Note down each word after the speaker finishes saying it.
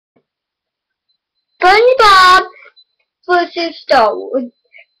SpongeBob versus Star Wars.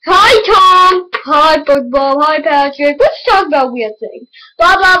 Hi Tom! Hi SpongeBob, hi Patrick. Let's talk about weird things.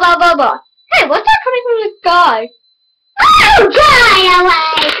 Blah blah blah blah blah. Hey, what's that coming from the sky? Oh, God,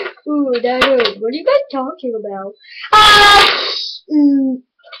 away! Ooh, that is. What are you guys talking about?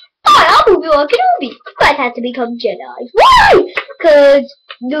 I'll move you like an Obi. You guys have to become Jedi. Why? Cause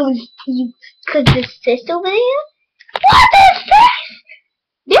the sis over there? What is this?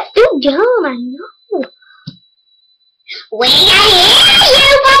 They're so dumb, I know. We can hear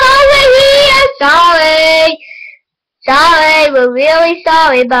you from over here! Sorry, we're really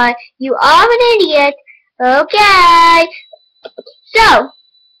sorry, but you are an idiot. Okay. Sorry,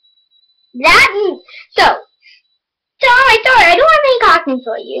 I don't have any costume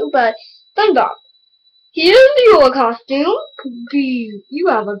for you, but SpongeBob, here's your costume. You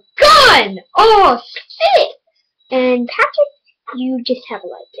have a gun! Oh, sick! And Patrick, you just have a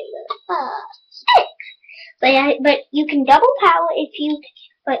lightsaber. Sick! But you can double power if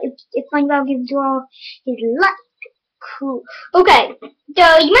SpongeBob gives you all his luck. Cool. Okay,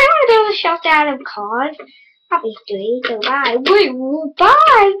 so you might want to build a shelter out of cars. Probably 3, so bye. Wait,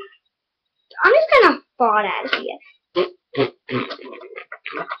 bye! I'm just gonna fall out of here.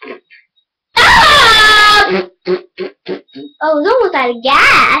 Ah! Oh, it's almost out of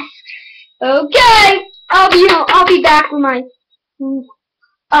gas. Okay, I'll be back with my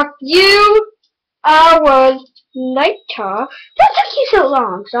a few hours later. That took you so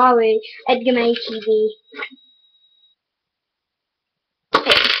long. Sorry, Edgar May TV.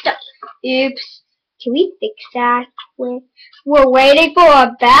 Okay, stop. Oops. Can we fix that quick? We're waiting for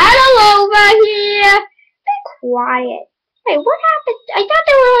a battle over here. Be quiet. Wait, what happened? I thought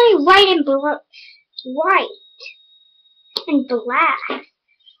they were only white and black.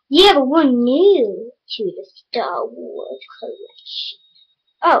 Yeah, but we're new to the Star Wars collection.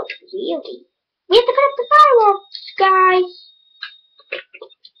 Oh, really? We have to put up the fireworks, guys.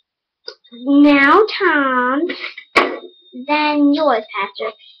 Now, Tom. Then yours,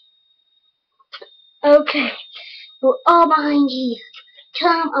 Patrick. Okay, we're all behind you.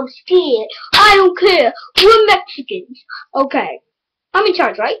 Tom, I'm scared. I don't care. We're Mexicans. Okay. I'm in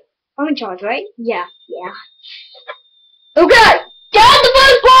charge, right? Yeah. Okay! Down the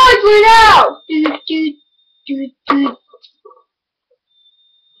first part for now!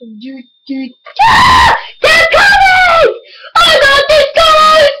 Ah! They're coming! I got this,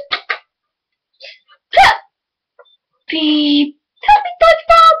 guys! Beep. Help me,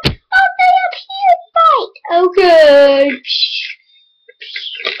 SpongeBob! Oh, they up here fight! Okay.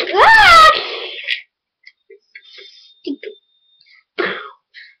 Ah!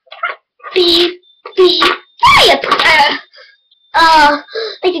 Beep. Fire! I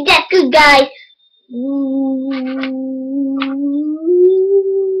think that's good, guys.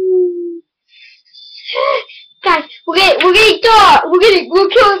 Guys, we're getting dark. We're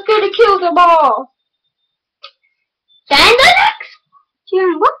gonna kill them all. Then the next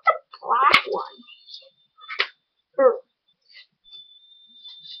turn, what's the black one?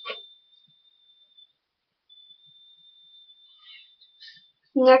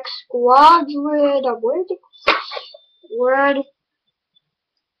 Next squadron, word.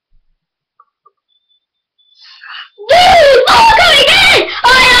 Dude, oh, coming in! I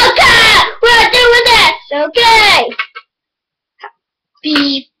don't care! We're doing this, okay?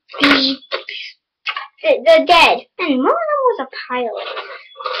 Beep. They're dead. And one of them was a pilot.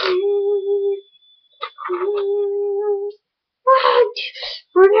 What?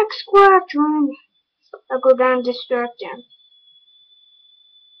 For next squadron. I'll go down and distract them.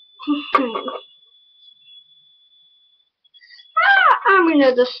 I'm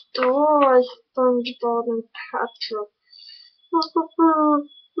gonna destroy SpongeBob and Patrick.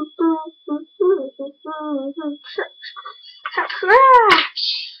 Crash!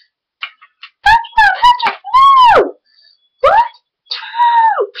 SpongeBob, Patrick, no! What?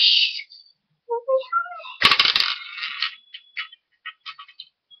 Tom!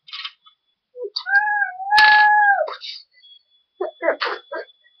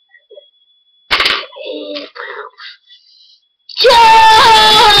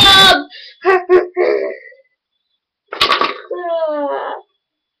 Jump!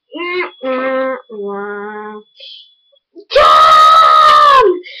 Jump!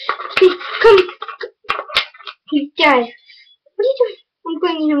 Come. Guys, what are you doing? I'm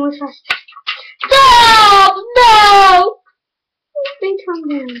going in more fast. Stop! No! Then calm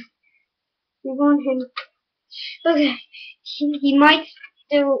down. We want him. Okay. He might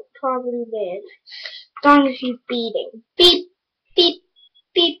still probably live. As long as he's beating. Beep.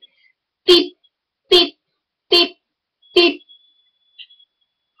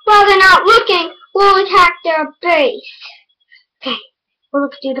 Well, they're not looking. will attack their base. Okay, we'll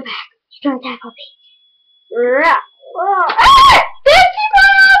look through the back. You're gonna attack our base. Ah!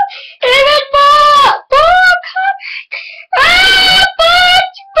 spongebob! Even more! More coming! Ah!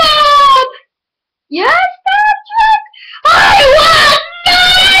 spongebob! Yes, Patrick! I want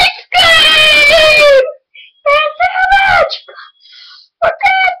ice cream! Thanks so much! Look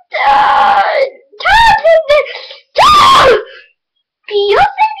at top of the top!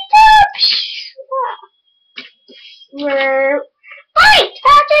 Wait,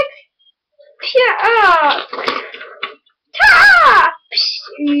 Patrick! Shut up! Top!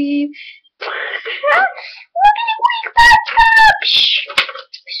 Look at the weak top!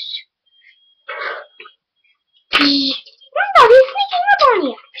 Nobody's sneaking up on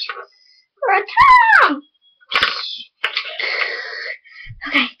you! Tom!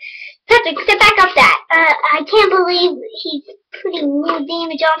 Okay, Patrick, get back up that. I can't believe he's putting new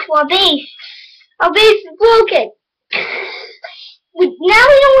damage onto our base. Our base is broken. Now we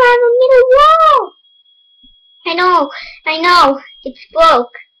don't have a middle wall. I know. It's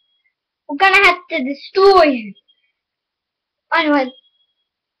broke. We're gonna have to destroy it. Anyway,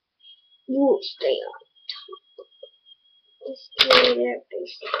 we'll stay on top. Let's stay there,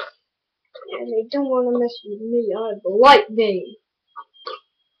 basically. And they don't want to mess with me. I have lightning.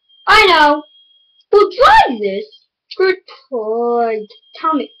 I know. We'll try this. Good try.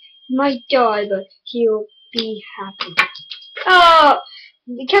 Tommy might die, but he'll be happy. Oh,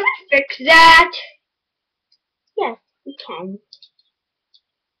 can we fix that? Yes, we can.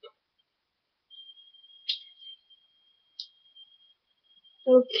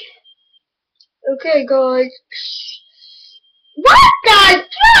 Okay, guys. What the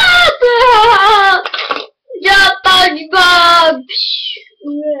jump, SpongeBob!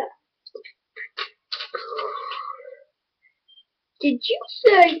 Did you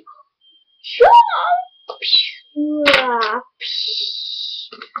say jump?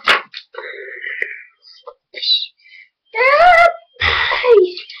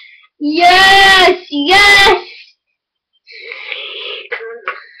 Yes!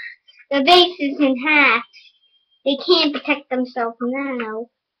 The base is in half. They can't protect themselves now.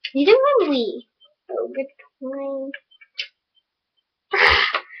 Neither will we. Oh, good point.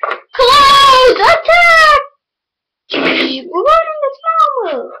 Close! Attack! We're running the small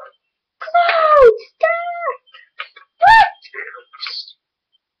move. Close! Stop! What?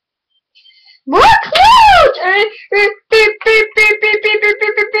 More close!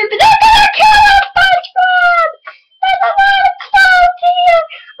 They're gonna kill us, SpongeBob! There's a lot of clothes here!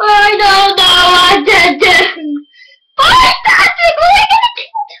 I don't know what to do! Oh, Patrick, we're gonna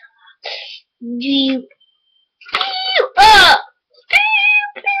kill you!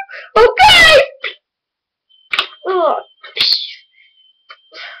 Okay!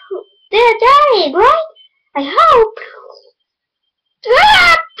 They're dying, right? I hope. Take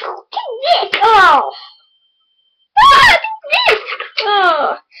this!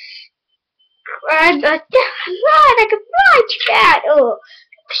 Take this! I can fly to that!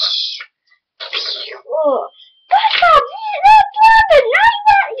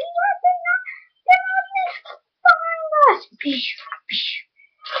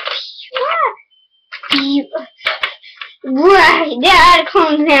 Right, they're out of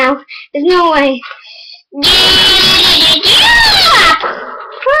clones now. There's no way.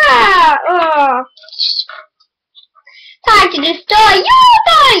 Time to destroy your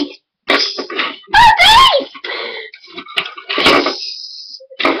base! Our base!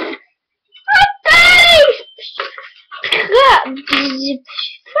 Our base!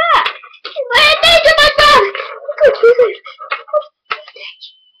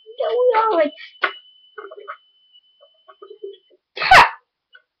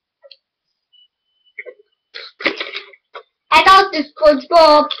 I got this,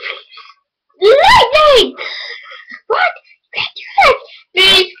 SpongeBob. Lightning! What? You can't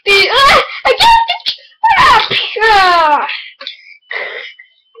do that. I can't.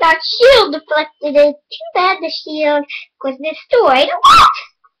 That shield deflected it. Too bad the shield was destroyed. What?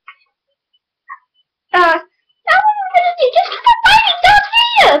 Now what am I gonna do? Just keep fighting down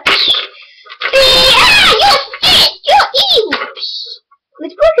here. You're sick. You're evil.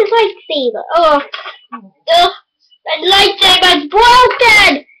 Let's break his lightsaber. That lightsaber's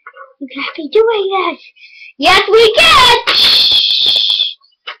broken! We can't be doing this! Yes, we can!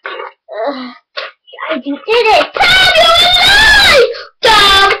 I did it! Tom, you're alive!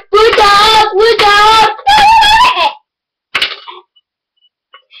 Tom! We're Tom!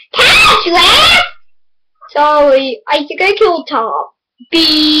 Cash, sorry, I think I killed Tom. Beep!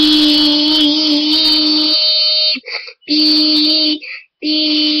 Beep!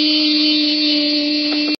 Beep!